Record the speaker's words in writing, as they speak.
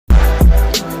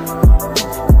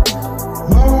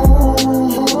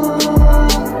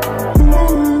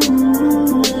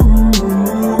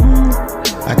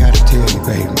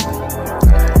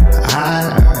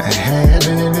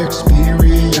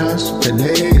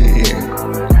day,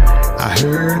 I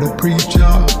heard a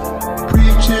preacher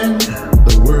preaching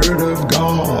the word of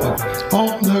God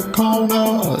on the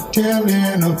corner,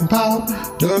 telling about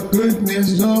the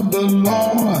goodness of the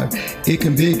Lord. It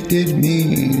convicted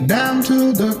me down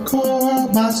to the core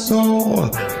of my soul.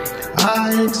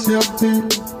 I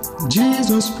accepted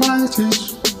Jesus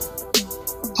Christ's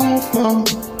offer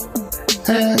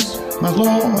as my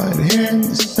Lord and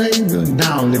Savior.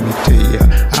 Now let me tell you,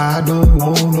 I don't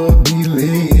wanna be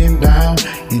laying down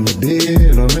in the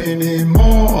bed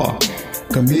anymore,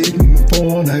 committing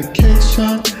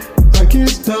fornication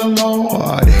against the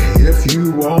Lord. If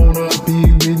you wanna be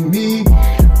with me,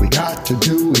 we got to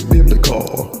do it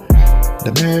biblical.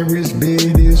 The marriage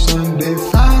bed is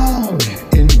undefiled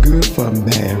and good for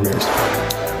marriage.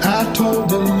 I told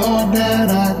the Lord that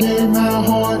I gave my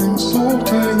heart and soul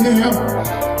to Him.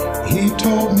 He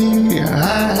told me I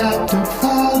have to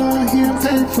follow Him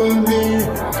faithfully,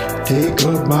 take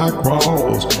up my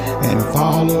cross and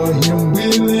follow Him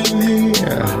willingly.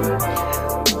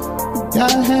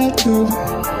 I had to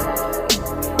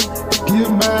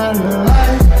give my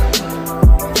life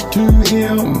to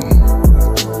Him.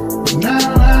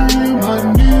 Now I am a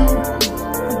new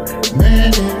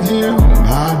man in Him.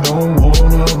 I don't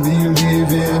wanna be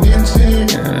living in sin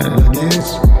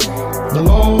against the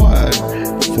Lord.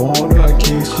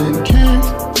 Fornication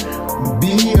can't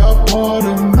be a part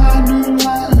of my new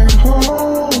life.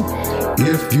 Oh,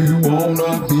 if you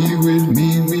wanna be with me,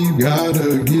 we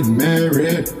gotta get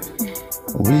married.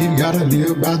 We've gotta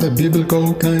live by the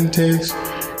biblical context.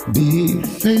 Be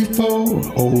faithful,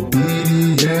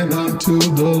 obedient unto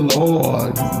the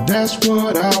Lord. That's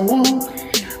what I want.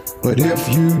 But if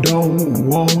you don't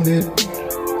want it,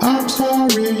 I'm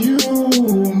sorry, you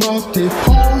must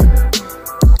depart.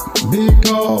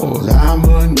 Because I'm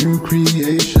a new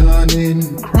creation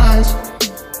in Christ.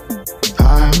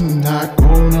 I'm not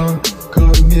gonna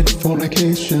commit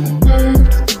fornication with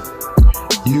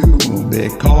you,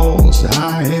 because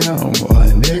I am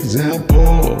an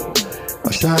example,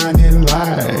 a shining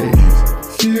light,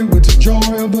 filled with the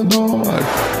joy of the Lord.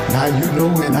 Now you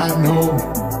know and I know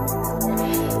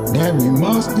that we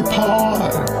must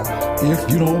depart if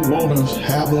you don't want to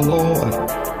have the Lord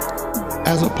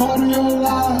as a part of your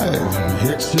life.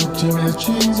 Accept Him as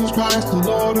Jesus Christ, the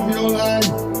Lord of your life.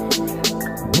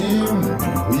 Then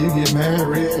we get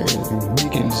married, we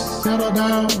can settle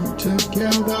down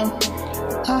together.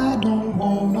 I don't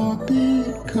wanna be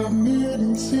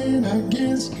committing sin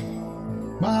against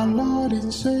my Lord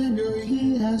and Savior.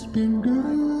 He has been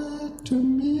good to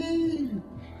me.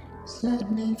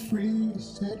 Set me free,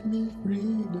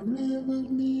 delivered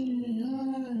me.